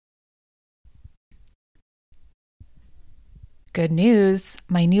Good news,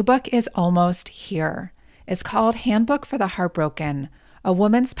 my new book is almost here. It's called Handbook for the Heartbroken, A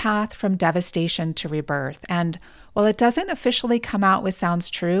Woman's Path from Devastation to Rebirth. And while it doesn't officially come out with Sounds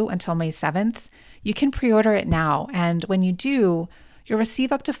True until May 7th, you can pre-order it now. And when you do, you'll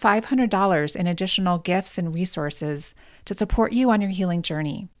receive up to $500 in additional gifts and resources to support you on your healing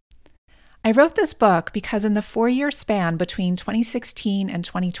journey. I wrote this book because in the 4-year span between 2016 and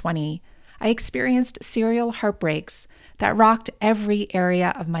 2020, I experienced serial heartbreaks that rocked every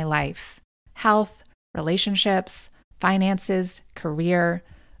area of my life: health, relationships, finances, career,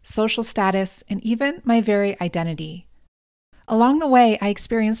 social status, and even my very identity. Along the way, I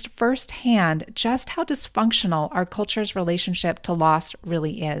experienced firsthand just how dysfunctional our culture's relationship to loss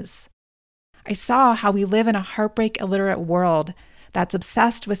really is. I saw how we live in a heartbreak-illiterate world that's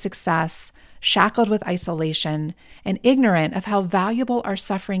obsessed with success, shackled with isolation, and ignorant of how valuable our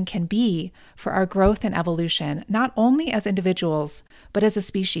suffering can be for our growth and evolution, not only as individuals, but as a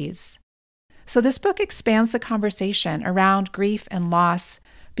species. So this book expands the conversation around grief and loss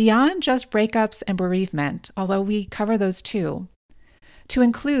beyond just breakups and bereavement, although we cover those too, to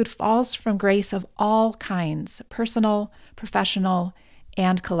include falls from grace of all kinds: personal, professional,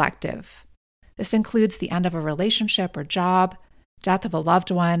 and collective. This includes the end of a relationship or job, death of a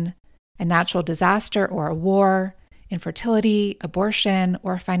loved one, a natural disaster or a war, infertility, abortion,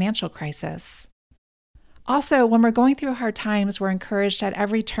 or a financial crisis. Also, when we're going through hard times, we're encouraged at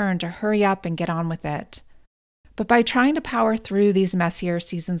every turn to hurry up and get on with it. But by trying to power through these messier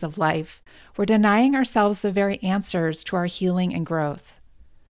seasons of life, we're denying ourselves the very answers to our healing and growth.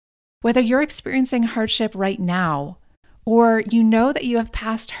 Whether you're experiencing hardship right now, or you know that you have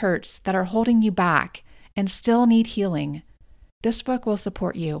past hurts that are holding you back and still need healing, this book will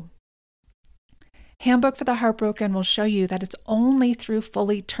support you. Handbook for the Heartbroken will show you that it's only through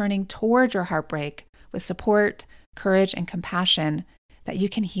fully turning toward your heartbreak with support, courage, and compassion that you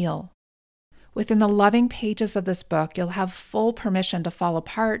can heal. Within the loving pages of this book, you'll have full permission to fall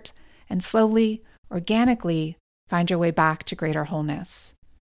apart and slowly, organically find your way back to greater wholeness.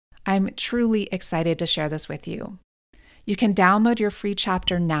 I'm truly excited to share this with you. You can download your free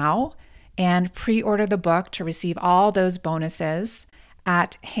chapter now and pre-order the book to receive all those bonuses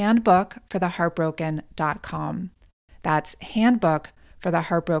at handbookfortheheartbroken.com. That's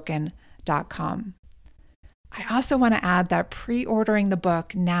handbookfortheheartbroken.com. I also want to add that pre-ordering the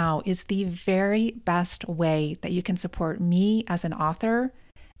book now is the very best way that you can support me as an author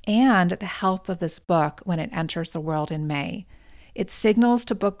and the health of this book when it enters the world in May. It signals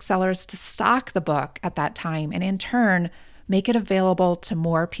to booksellers to stock the book at that time and in turn make it available to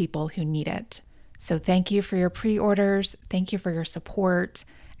more people who need it. So thank you for your pre-orders, thank you for your support,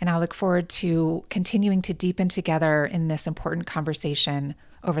 and I look forward to continuing to deepen together in this important conversation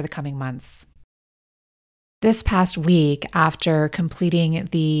over the coming months. This past week, after completing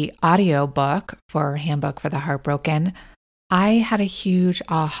the audiobook for Handbook for the Heartbroken, I had a huge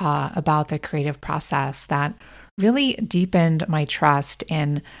aha about the creative process that really deepened my trust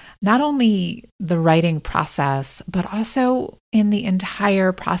in not only the writing process, but also in the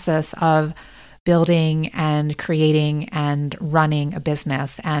entire process of building and creating and running a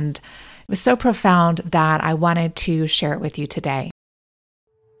business. And it was so profound that I wanted to share it with you today.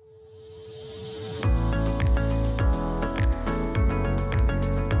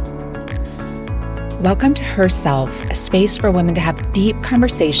 Welcome to Herself, a space for women to have deep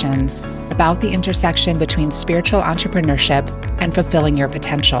conversations about the intersection between spiritual entrepreneurship and fulfilling your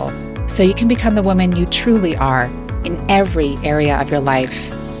potential, so you can become the woman you truly are in every area of your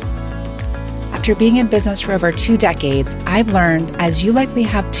life. After being in business for over 2 decades, I've learned, as you likely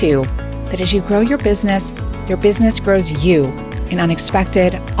have too, that as you grow your business grows you in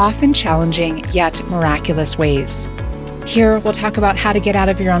unexpected, often challenging, yet miraculous ways. Here, we'll talk about how to get out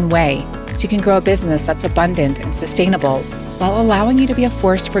of your own way so you can grow a business that's abundant and sustainable while allowing you to be a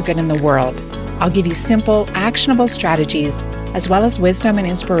force for good in the world. I'll give you simple, actionable strategies as well as wisdom and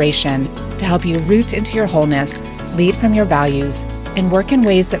inspiration to help you root into your wholeness, lead from your values, and work in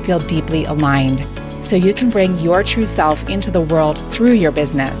ways that feel deeply aligned so you can bring your true self into the world through your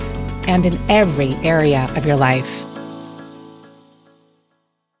business and in every area of your life.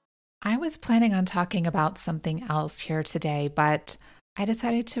 I was planning on talking about something else here today, but I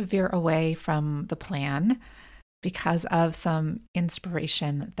decided to veer away from the plan because of some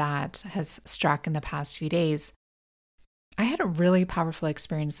inspiration that has struck in the past few days. I had a really powerful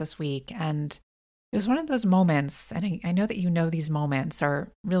experience this week, and it was one of those moments, and I know that you know these moments,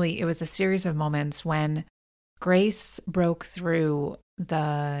 or really it was a series of moments when grace broke through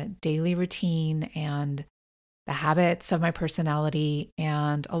the daily routine and the habits of my personality,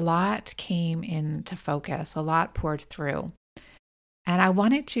 and a lot came into focus, a lot poured through. And I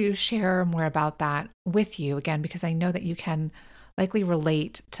wanted to share more about that with you again, because I know that you can likely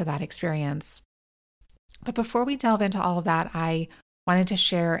relate to that experience. But before we delve into all of that, I wanted to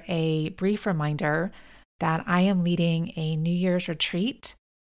share a brief reminder that I am leading a New Year's retreat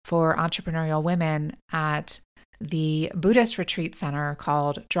for entrepreneurial women at the Buddhist retreat center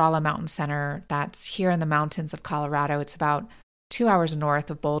called Drala Mountain Center that's here in the mountains of Colorado. It's about 2 hours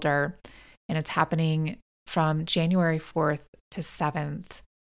north of Boulder, and it's happening from January 4th to 7th.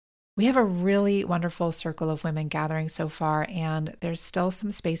 We have a really wonderful circle of women gathering so far, and there's still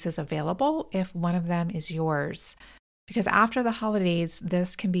some spaces available if one of them is yours. Because after the holidays,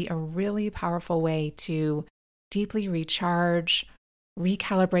 this can be a really powerful way to deeply recharge,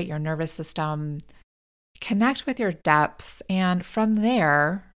 recalibrate your nervous system, connect with your depths, and from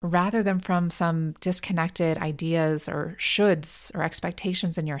there, rather than from some disconnected ideas or shoulds or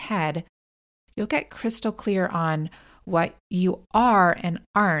expectations in your head, you'll get crystal clear on what you are and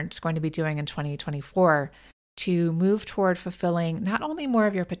aren't going to be doing in 2024 to move toward fulfilling not only more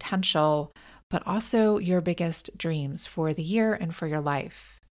of your potential, but also your biggest dreams for the year and for your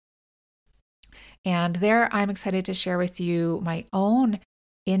life. And there, I'm excited to share with you my own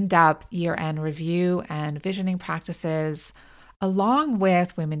in-depth year-end review and visioning practices, along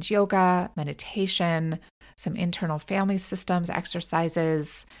with women's yoga, meditation, some internal family systems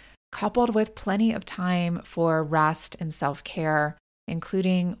exercises, coupled with plenty of time for rest and self-care,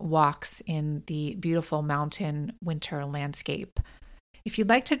 including walks in the beautiful mountain winter landscape. If you'd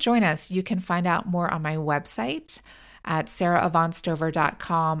like to join us, you can find out more on my website at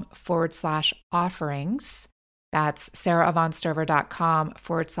sarahavaughnstover.com/offerings. That's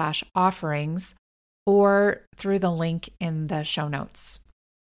sarahavaughnstover.com/offerings, or through the link in the show notes.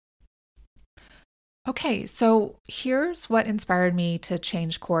 Okay, so here's what inspired me to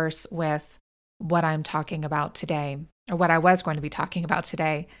change course with what I'm talking about today, or what I was going to be talking about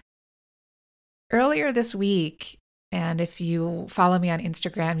today. Earlier this week, and if you follow me on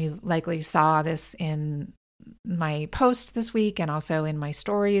Instagram, you likely saw this in my post this week and also in my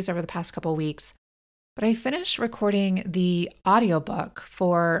stories over the past couple of weeks, but I finished recording the audiobook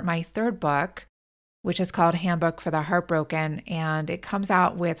for my third book, which is called Handbook for the Heartbroken, and it comes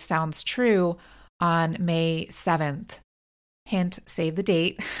out with Sounds True on May 7th. Hint, save the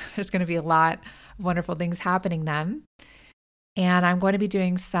date. There's going to be a lot of wonderful things happening then. And I'm going to be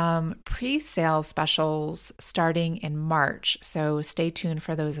doing some pre-sale specials starting in March, so stay tuned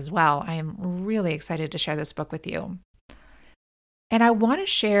for those as well. I am really excited to share this book with you. And I want to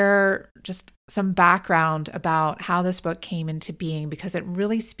share just some background about how this book came into being, because it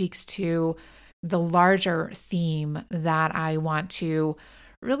really speaks to the larger theme that I want to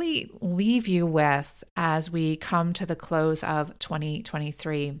really leave you with as we come to the close of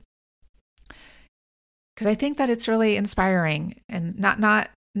 2023. Because I think that it's really inspiring, and not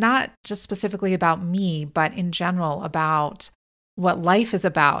just specifically about me, but in general about what life is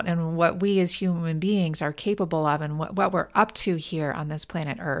about and what we as human beings are capable of, and what we're up to here on this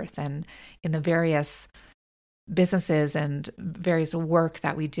planet Earth and in the various businesses and various work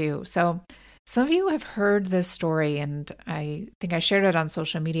that we do. So some of you have heard this story, and I think I shared it on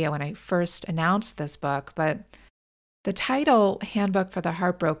social media when I first announced this book, but the title, Handbook for the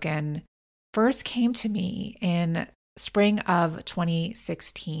Heartbroken, first came to me in spring of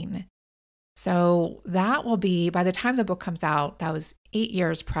 2016. So that will be, by the time the book comes out, that was 8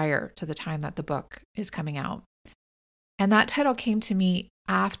 years prior to the time that the book is coming out. And that title came to me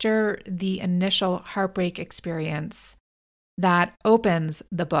after the initial heartbreak experience that opens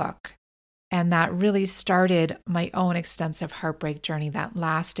the book, and that really started my own extensive heartbreak journey that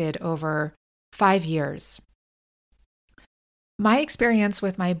lasted over 5 years. My experience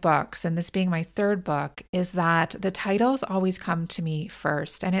with my books, and this being my third book, is that the titles always come to me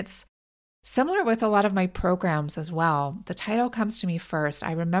first. And it's similar with a lot of my programs as well. The title comes to me first.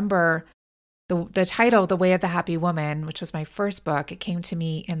 I remember the title, The Way of the Happy Woman, which was my first book. It came to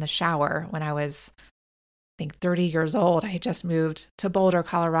me in the shower when I was, I think, 30 years old. I had just moved to Boulder,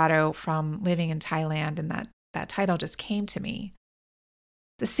 Colorado from living in Thailand, and that title just came to me.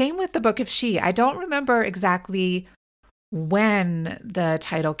 The same with the Book of She. I don't remember exactly when the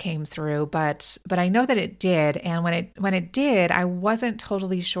title came through, but I know that it did. And when it did, I wasn't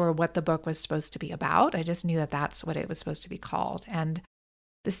totally sure what the book was supposed to be about. I just knew that that's what it was supposed to be called. And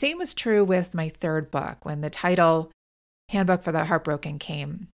the same was true with my third book, when the title Handbook for the Heartbroken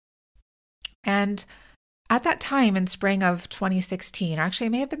came. And at that time in spring of 2016, or actually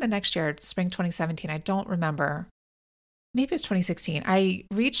it may have been the next year, spring 2017, I don't remember. Maybe it was 2016. I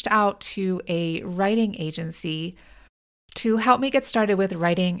reached out to a writing agency to help me get started with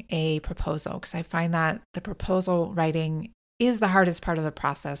writing a proposal, because I find that the proposal writing is the hardest part of the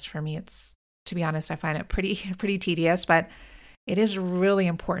process for me. It's, to be honest, I find it pretty tedious, but it is really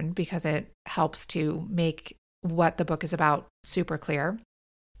important because it helps to make what the book is about super clear,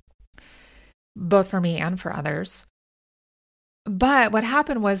 both for me and for others. But what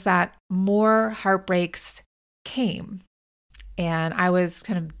happened was that more heartbreaks came, and I was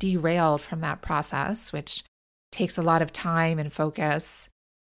kind of derailed from that process, which takes a lot of time and focus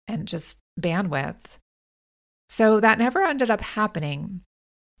and just bandwidth. So that never ended up happening.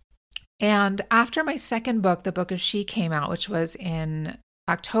 And after my second book, The Book of She, came out, which was in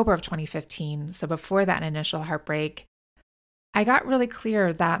October of 2015, so before that initial heartbreak, I got really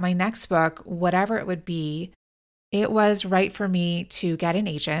clear that my next book, whatever it would be, it was right for me to get an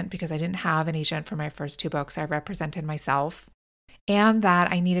agent because I didn't have an agent for my first two books. I represented myself, and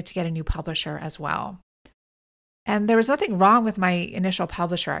that I needed to get a new publisher as well. And there was nothing wrong with my initial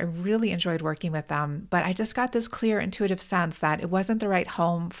publisher. I really enjoyed working with them, but I just got this clear intuitive sense that it wasn't the right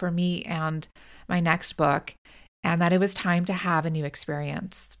home for me and my next book, and that it was time to have a new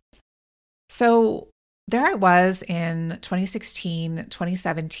experience. So there I was in 2016,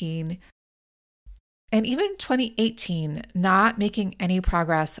 2017, and even 2018, not making any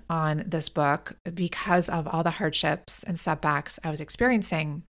progress on this book because of all the hardships and setbacks I was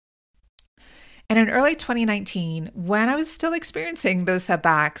experiencing. And in early 2019, when I was still experiencing those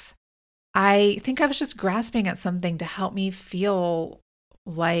setbacks, I think I was just grasping at something to help me feel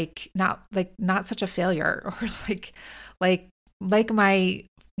not such a failure, or like my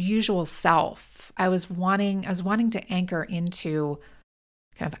usual self. I was wanting to anchor into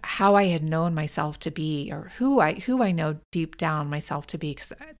kind of how I had known myself to be, or who I know deep down myself to be,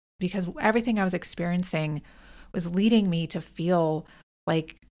 because everything I was experiencing was leading me to feel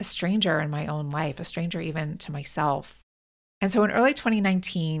like a stranger in my own life, a stranger even to myself. And so in early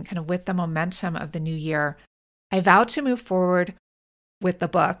 2019, kind of with the momentum of the new year, I vowed to move forward with the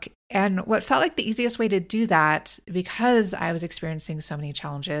book. And what felt like the easiest way to do that, because I was experiencing so many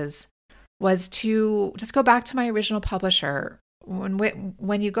challenges, was to just go back to my original publisher.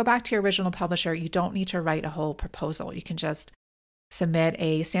 When you go back to your original publisher, you don't need to write a whole proposal. You can just submit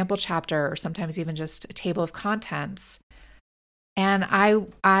a sample chapter, or sometimes even just a table of contents. And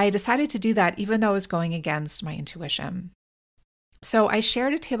I decided to do that even though it was going against my intuition. So I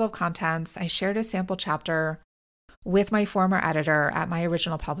shared a table of contents, I shared a sample chapter with my former editor at my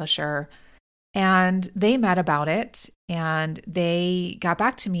original publisher, and they met about it, and they got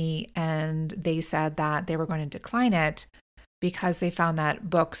back to me, and they said that they were going to decline it because they found that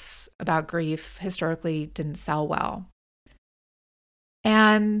books about grief historically didn't sell well.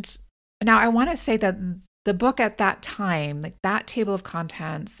 And now I want to say that the book at that time, like that table of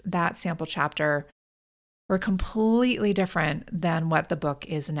contents, that sample chapter, were completely different than what the book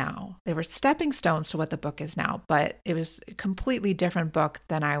is now. They were stepping stones to what the book is now, but it was a completely different book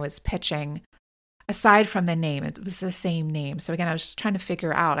than I was pitching. Aside from the name, it was the same name. So again, I was just trying to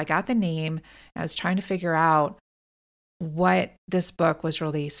figure out, I got the name, and I was trying to figure out what this book was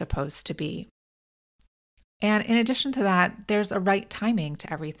really supposed to be. And in addition to that, there's a right timing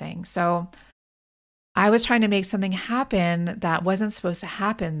to everything. So I was trying to make something happen that wasn't supposed to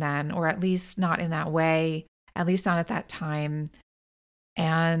happen then, or at least not in that way, at least not at that time.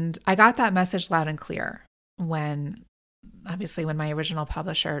 And I got that message loud and clear when my original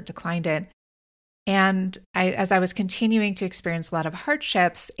publisher declined it. And as I was continuing to experience a lot of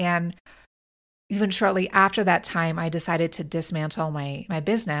hardships, and even shortly after that time, I decided to dismantle my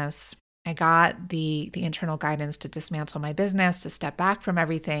business. I got the internal guidance to dismantle my business, to step back from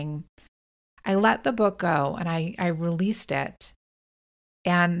everything. I let the book go, and I released it.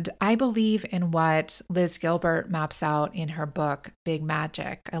 And I believe in what Liz Gilbert maps out in her book, Big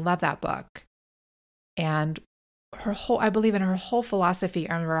Magic. I love that book. And I believe in her whole philosophy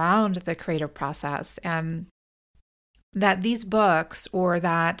around the creative process, and that these books, or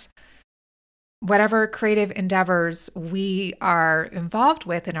that whatever creative endeavors we are involved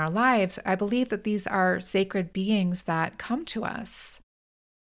with in our lives, I believe that these are sacred beings that come to us.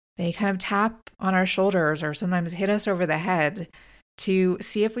 They kind of tap on our shoulders, or sometimes hit us over the head, to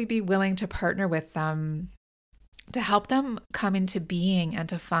see if we'd be willing to partner with them to help them come into being and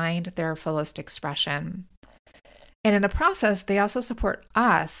to find their fullest expression. And in the process, they also support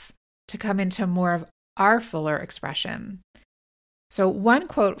us to come into more of our fuller expression. So one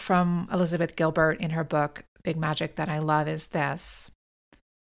quote from Elizabeth Gilbert in her book, Big Magic, that I love is this: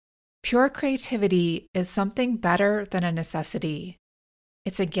 "Pure creativity is something better than a necessity.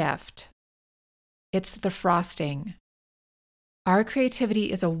 It's a gift. It's the frosting. Our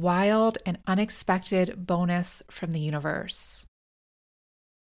creativity is a wild and unexpected bonus from the universe."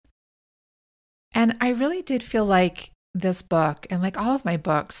 And I really did feel like this book, and like all of my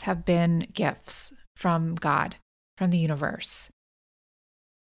books, have been gifts from God, from the universe.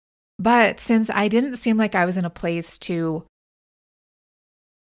 But since I didn't seem like I was in a place to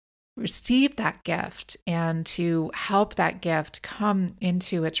receive that gift and to help that gift come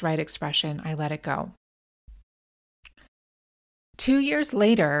into its right expression, I let it go. 2 years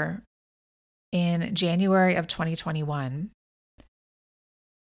later, in January of 2021,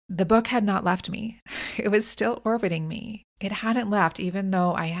 the book had not left me. It was still orbiting me. It hadn't left, even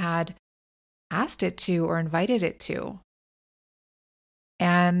though I had asked it to or invited it to.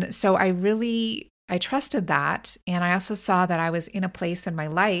 And so I trusted that. And I also saw that I was in a place in my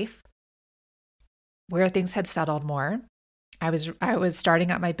life where things had settled more. I was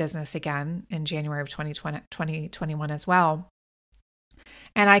starting up my business again in January of 2021 as well.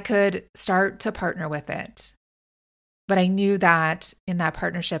 And I could start to partner with it. But I knew that in that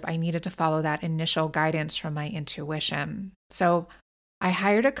partnership, I needed to follow that initial guidance from my intuition. So I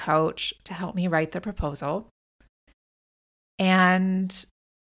hired a coach to help me write the proposal. And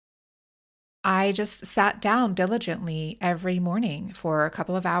I just sat down diligently every morning for a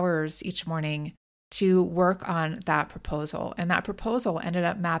couple of hours each morning to work on that proposal. And that proposal ended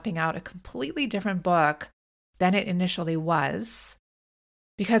up mapping out a completely different book than it initially was,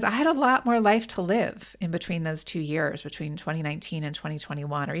 because I had a lot more life to live in between those 2 years, between 2019 and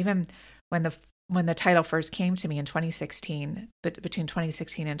 2021, or even when the title first came to me in 2016, but between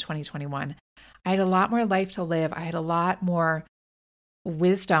 2016 and 2021, I had a lot more life to live. I had a lot more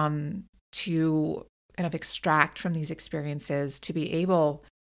wisdom to kind of extract from these experiences to be able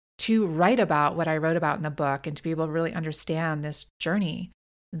to write about what I wrote about in the book and to be able to really understand this journey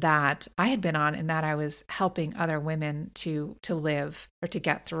that I had been on and that I was helping other women to live or to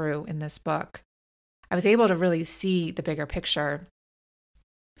get through in this book. I was able to really see the bigger picture.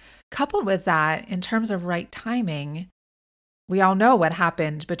 Coupled with that, in terms of right timing, we all know what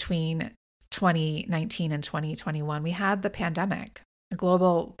happened between 2019 and 2021. We had the pandemic, a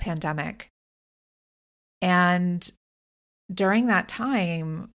global pandemic. And during that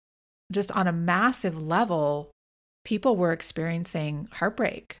time, just on a massive level, people were experiencing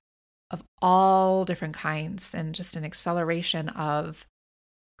heartbreak of all different kinds and just an acceleration of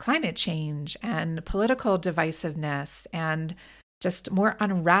climate change and political divisiveness and just more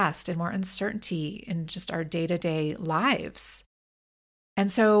unrest and more uncertainty in just our day-to-day lives.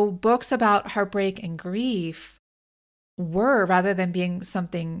 And so books about heartbreak and grief were, rather than being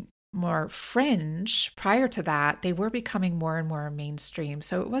something more fringe prior to that, they were becoming more and more mainstream.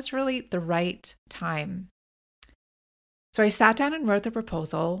 So it was really the right time. So I sat down and wrote the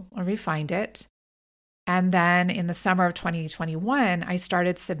proposal and refined it. And then in the summer of 2021, I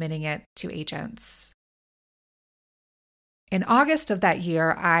started submitting it to agents. In August of that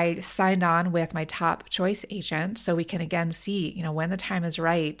year, I signed on with my top choice agent so we can again see, when the time is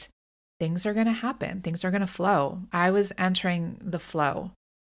right, things are going to happen. Things are going to flow. I was entering the flow.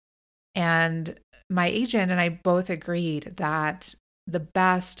 And my agent and I both agreed that the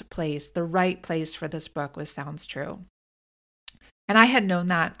best place, the right place for this book was Sounds True. And I had known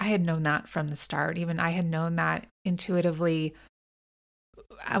that. I had known that from the start. Even I had known that intuitively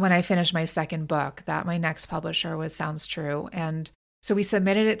when I finished my second book, that my next publisher was Sounds True. And so we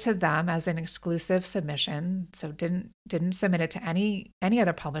submitted it to them as an exclusive submission. So didn't submit it to any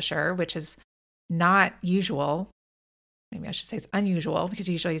other publisher, which is not usual. Maybe I should say it's unusual, because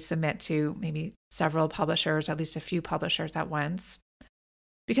you usually submit to maybe several publishers, or at least a few publishers at once.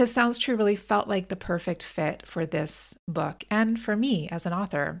 Because Sounds True really felt like the perfect fit for this book and for me as an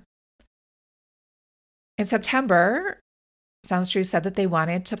author. In September, Sounds True said that they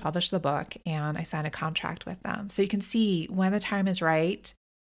wanted to publish the book, and I signed a contract with them. So you can see when the time is right,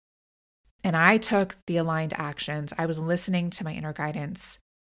 and I took the aligned actions. I was listening to my inner guidance.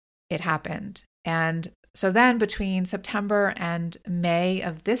 It happened. And so then between September and May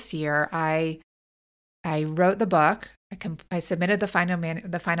of this year, I wrote the book. I submitted the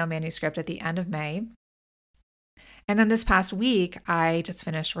final manuscript at the end of May. And then this past week, I just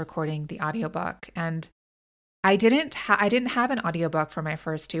finished recording the audiobook. And I didn't have an audiobook for my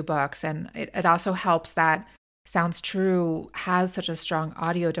first two books. And it also helps that Sounds True has such a strong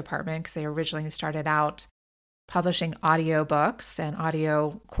audio department, because they originally started out publishing audiobooks and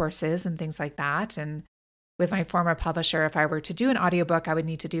audio courses and things like that. And with my former publisher, if I were to do an audiobook, I would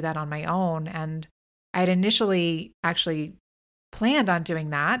need to do that on my own. And I had initially actually planned on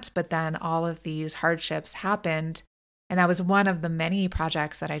doing that, but then all of these hardships happened. And that was one of the many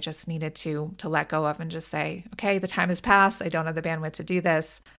projects that I just needed to let go of and just say, okay, the time has passed. I don't have the bandwidth to do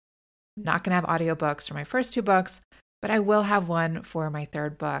this. I'm not going to have audiobooks for my first two books, but I will have one for my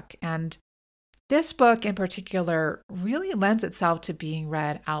third book. And this book in particular really lends itself to being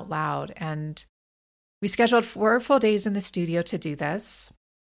read out loud. And we scheduled 4 full days in the studio to do this.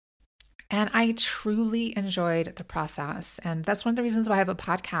 And I truly enjoyed the process. And that's one of the reasons why I have a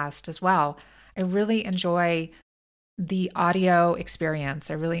podcast as well. I really enjoy the audio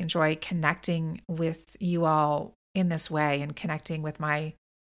experience. I really enjoy connecting with you all in this way and connecting with my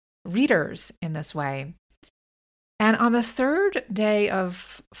readers in this way. And on the third day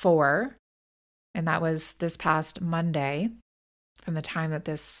of 4, and that was this past Monday, from the time that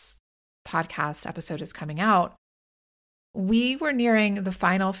this podcast episode is coming out, we were nearing the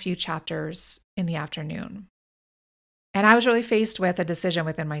final few chapters in the afternoon. And I was really faced with a decision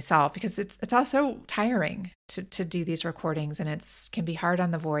within myself, because it's also tiring to do these recordings, and it can be hard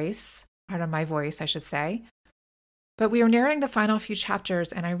on the voice, hard on my voice, I should say. But we were nearing the final few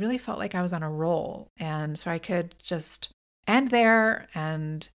chapters, and I really felt like I was on a roll. And so I could just end there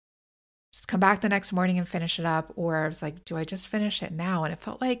and just come back the next morning and finish it up. Or I was like, do I just finish it now? And it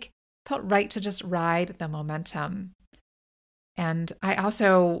felt right to just ride the momentum. And I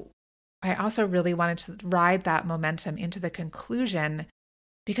also really wanted to ride that momentum into the conclusion,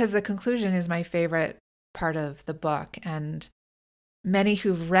 because the conclusion is my favorite part of the book. And many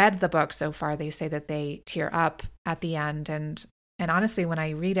who've read the book so far, they say that they tear up at the end. And honestly, when I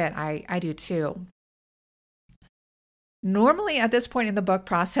read it, I do too. Normally at this point in the book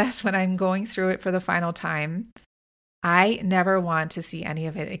process, when I'm going through it for the final time, I never want to see any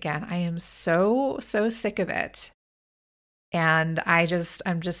of it again. I am so sick of it. And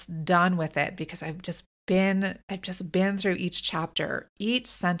I'm just done with it, because I've just been through each chapter, each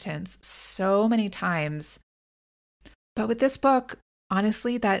sentence so many times. But with this book,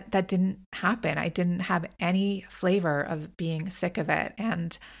 honestly, that didn't happen. I didn't have any flavor of being sick of it.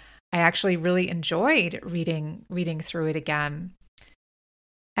 And I actually really enjoyed reading through it again.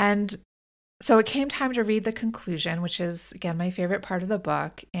 And so it came time to read the conclusion, which is, again, my favorite part of the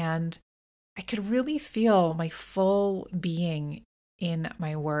book. And I could really feel my full being in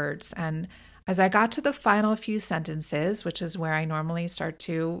my words. And as I got to the final few sentences, which is where I normally start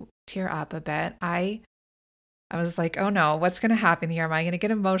to tear up a bit, I was like, oh no, what's going to happen here? Am I going to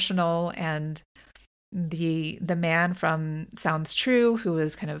get emotional? And the man from Sounds True, who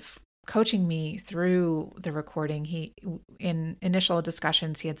was kind of coaching me through the recording, in initial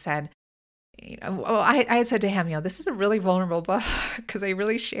discussions, he had said, I had said to him, this is a really vulnerable book, because I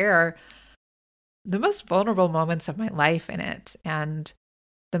really share the most vulnerable moments of my life in it, and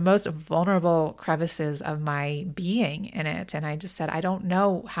the most vulnerable crevices of my being in it. And I just said, I don't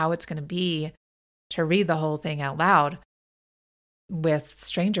know how it's going to be to read the whole thing out loud with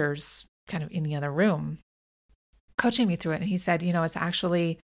strangers kind of in the other room coaching me through it. And he said, it's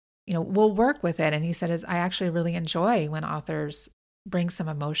actually, we'll work with it. And he said, I actually really enjoy when authors bring some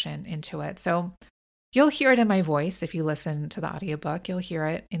emotion into it. So you'll hear it in my voice. If you listen to the audiobook, you'll hear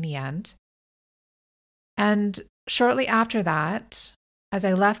it in the end. And shortly after that, as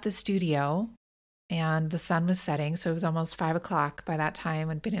I left the studio and the sun was setting, so it was almost 5 o'clock by that time,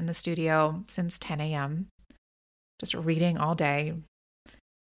 I'd been in the studio since 10 a.m., just reading all day.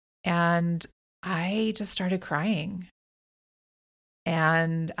 And I just started crying.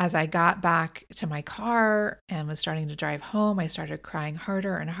 And as I got back to my car and was starting to drive home, I started crying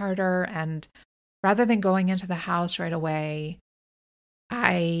harder and harder. And rather than going into the house right away,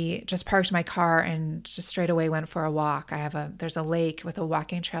 I just parked my car and just straight away went for a walk. There's a lake with a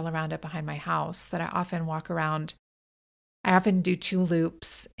walking trail around it behind my house that I often walk around. I often do 2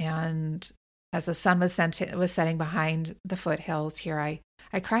 loops, and as the sun was setting behind the foothills here,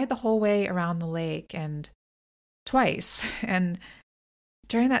 I cried the whole way around the lake, and twice. And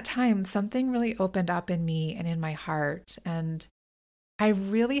during that time, something really opened up in me and in my heart. And I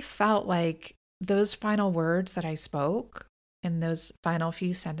really felt like those final words that I spoke in those final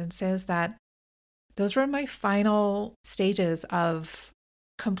few sentences, that those were my final stages of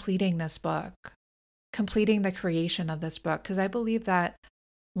completing this book, completing the creation of this book. Because I believe that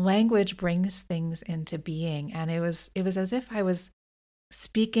language brings things into being. And it was as if I was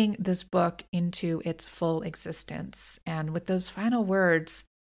speaking this book into its full existence. And with those final words,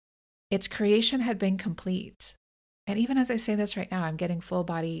 its creation had been complete. And even as I say this right now, I'm getting full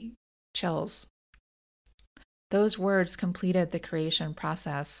body chills. Those words completed the creation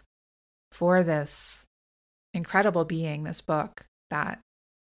process for this incredible being, this book that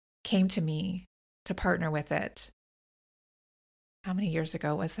came to me to partner with it. How many years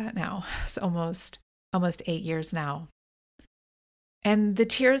ago was that now? It's almost 8 years now. And the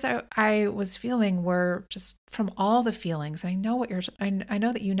tears I was feeling were just from all the feelings. And I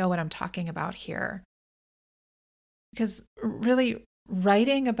know that you know what I'm talking about here. Because really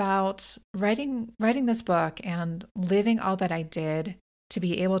writing this book and living all that I did to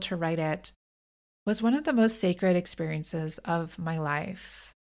be able to write it was one of the most sacred experiences of my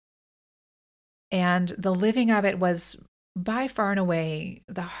life. And the living of it was by far and away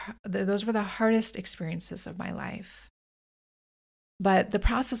those were the hardest experiences of my life. But the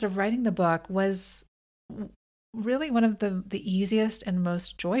process of writing the book was really one of the easiest and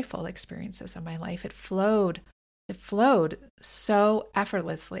most joyful experiences of my life. It flowed so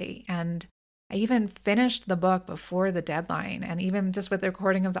effortlessly. And I even finished the book before the deadline. And even just with the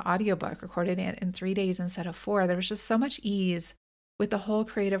recording of the audiobook, recorded it in 3 days instead of 4, there was just so much ease with the whole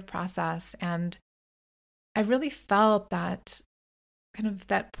creative process. And I really felt that kind of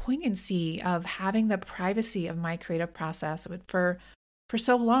that poignancy of having the privacy of my creative process. For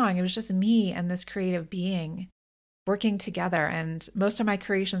so long, it was just me and this creative being working together. And most of my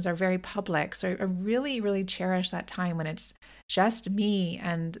creations are very public. So I really, really cherish that time when it's just me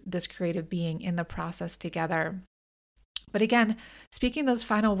and this creative being in the process together. But again, speaking those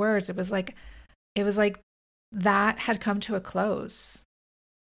final words, it was like that had come to a close.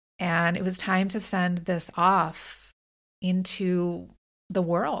 And it was time to send this off into the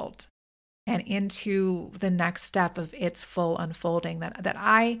world and into the next step of its full unfolding, that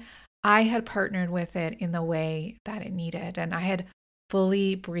I had partnered with it in the way that it needed, and I had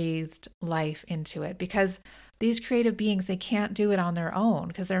fully breathed life into it, because these creative beings, they can't do it on their own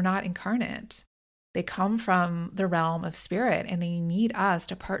because they're not incarnate. They come from the realm of spirit, and they need us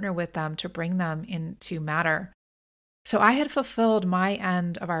to partner with them to bring them into matter. So I had fulfilled my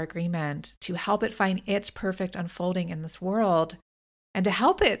end of our agreement to help it find its perfect unfolding in this world, and to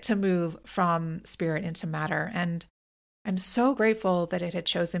help it to move from spirit into matter. And I'm so grateful that it had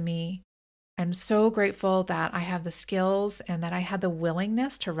chosen me. I'm so grateful that I have the skills and that I had the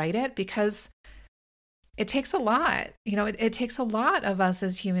willingness to write it, because it takes a lot. It takes a lot of us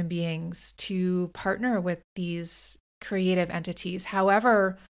as human beings to partner with these creative entities,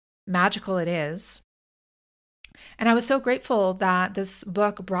 however magical it is. And I was so grateful that this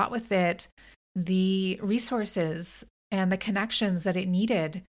book brought with it the resources and the connections that it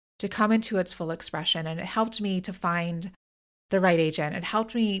needed to come into its full expression. And it helped me to find the right agent. It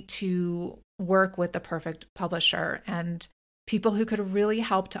helped me to work with the perfect publisher and people who could really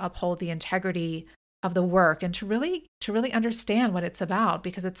help to uphold the integrity of the work, and to really understand what it's about,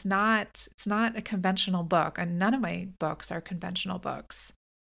 because it's not a conventional book, and none of my books are conventional books.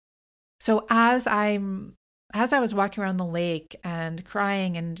 So as I was walking around the lake and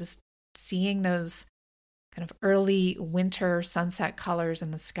crying and just seeing those kind of early winter sunset colors in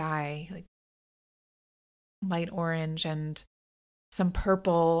the sky, like light orange and some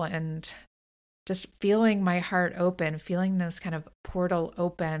purple, and just feeling my heart open, feeling this kind of portal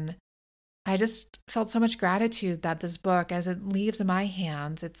open, I just felt so much gratitude that this book, as it leaves my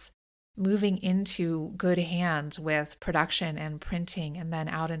hands, it's moving into good hands with production and printing, and then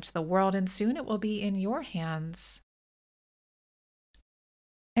out into the world, and soon it will be in your hands.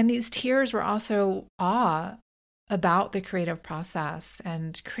 And these tears were also awe about the creative process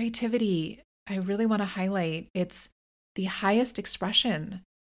and creativity. I really want to highlight it's the highest expression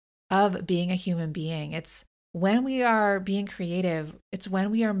of being a human being. It's when we are being creative, it's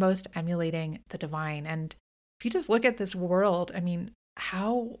when we are most emulating the divine. And if you just look at this world, I mean,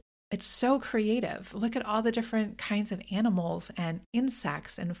 how it's so creative. Look at all the different kinds of animals and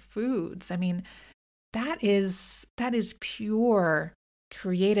insects and foods. I mean, that is pure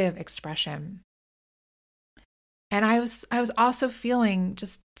creative expression. And I was also feeling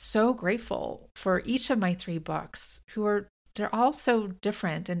just so grateful for each of my 3 books, they're all so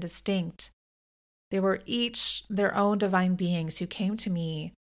different and distinct. They were each their own divine beings who came to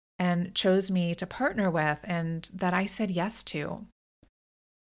me and chose me to partner with, and that I said yes to.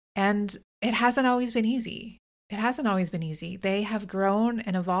 And it hasn't always been easy. They have grown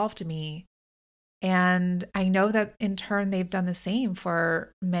and evolved me. And I know that in turn, they've done the same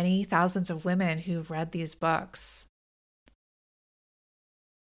for many thousands of women who've read these books.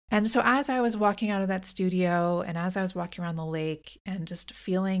 And so as I was walking out of that studio, and as I was walking around the lake and just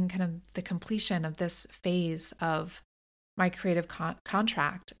feeling kind of the completion of this phase of my creative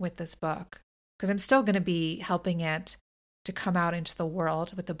contract with this book, because I'm still going to be helping it to come out into the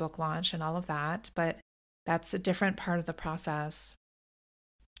world with the book launch and all of that, but that's a different part of the process.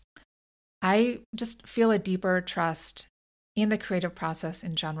 I just feel a deeper trust in the creative process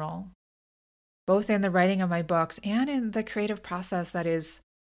in general, both in the writing of my books and in the creative process that is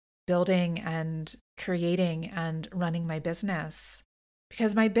building and creating and running my business.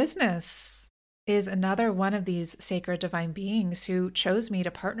 Because my business is another one of these sacred divine beings who chose me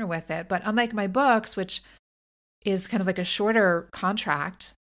to partner with it. But unlike my books, which is kind of like a shorter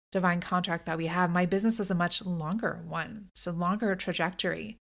contract, divine contract that we have. My business is a much longer one. It's a longer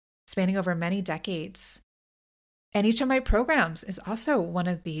trajectory spanning over many decades. And each of my programs is also one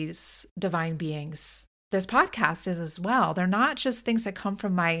of these divine beings. This podcast is as well. They're not just things that come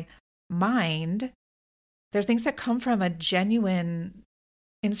from my mind. They're things that come from a genuine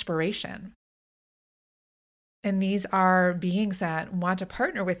inspiration. And these are beings that want to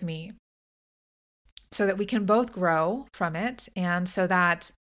partner with me so that we can both grow from it, and so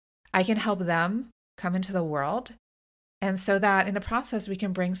that I can help them come into the world, and so that in the process we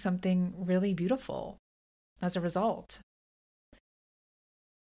can bring something really beautiful as a result.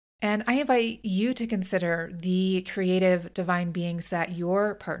 And I invite you to consider the creative divine beings that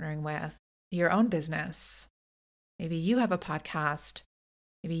you're partnering with, your own business. Maybe you have a podcast,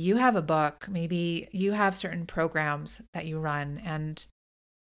 maybe you have a book, maybe you have certain programs that you run. And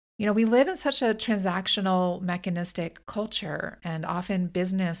we live in such a transactional, mechanistic culture, and often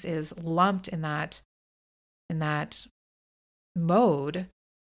business is lumped in that mode,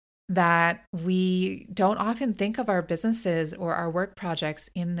 that we don't often think of our businesses or our work projects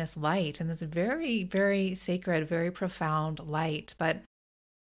in this light, in this very, very sacred, very profound light. But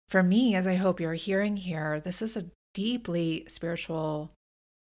for me, as I hope you're hearing here, this is a deeply spiritual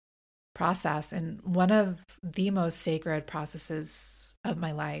process and one of the most sacred processes of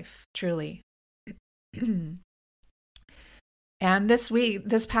my life, truly. And this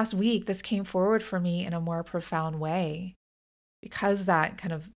past week, this came forward for me in a more profound way, because that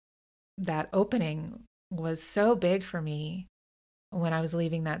opening was so big for me when I was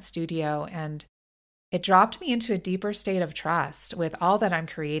leaving that studio, and it dropped me into a deeper state of trust with all that I'm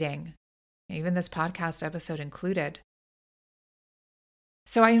creating, even this podcast episode included.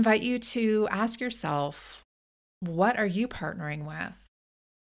 So I invite you to ask yourself, what are you partnering with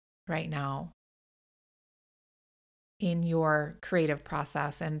right now in your creative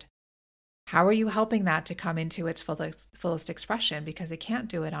process? And how are you helping that to come into its fullest expression? Because it can't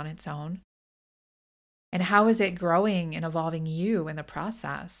do it on its own. And how is it growing and evolving you in the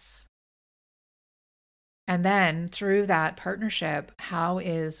process? And then through that partnership, how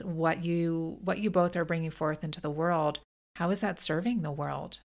is what you both are bringing forth into the world, how is that serving the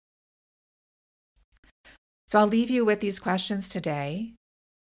world? So I'll leave you with these questions today.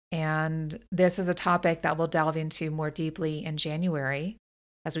 And this is a topic that we'll delve into more deeply in January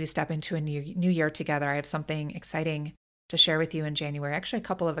as we step into a new year together. I have something exciting to share with you in January, actually a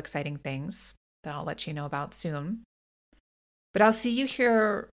couple of exciting things that I'll let you know about soon. But I'll see you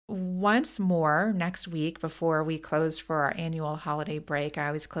here once more next week before we close for our annual holiday break. I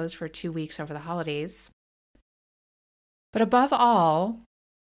always close for 2 weeks over the holidays. But above all,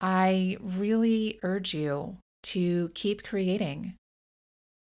 I really urge you to keep creating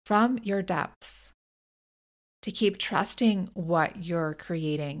from your depths, to keep trusting what you're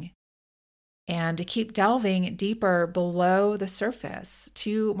creating, and to keep delving deeper below the surface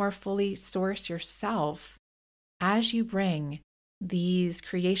to more fully source yourself as you bring these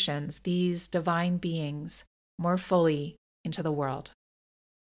creations, these divine beings, more fully into the world.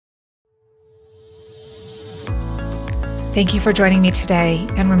 Thank you for joining me today.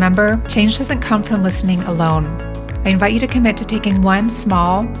 And remember, change doesn't come from listening alone. I invite you to commit to taking one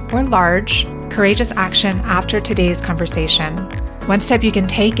small or large, courageous action after today's conversation. One step you can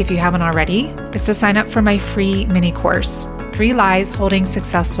take, if you haven't already, is to sign up for my free mini course, 3 Lies Holding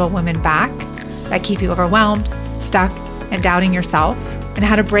Successful Women Back that keep you overwhelmed, stuck, and doubting yourself, and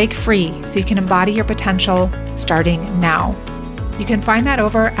how to break free so you can embody your potential starting now. You can find that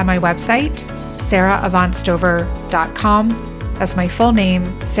over at my website, sarahavaughtstover.com. That's my full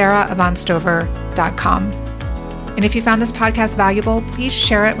name, sarahavaughtstover.com. And if you found this podcast valuable, please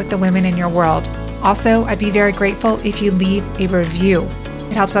share it with the women in your world. Also, I'd be very grateful if you leave a review.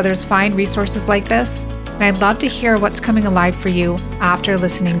 It helps others find resources like this, and I'd love to hear what's coming alive for you after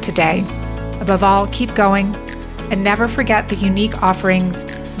listening today. Above all, keep going, and never forget the unique offerings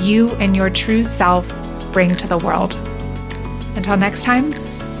you and your true self bring to the world. Until next time,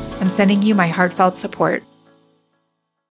 I'm sending you my heartfelt support.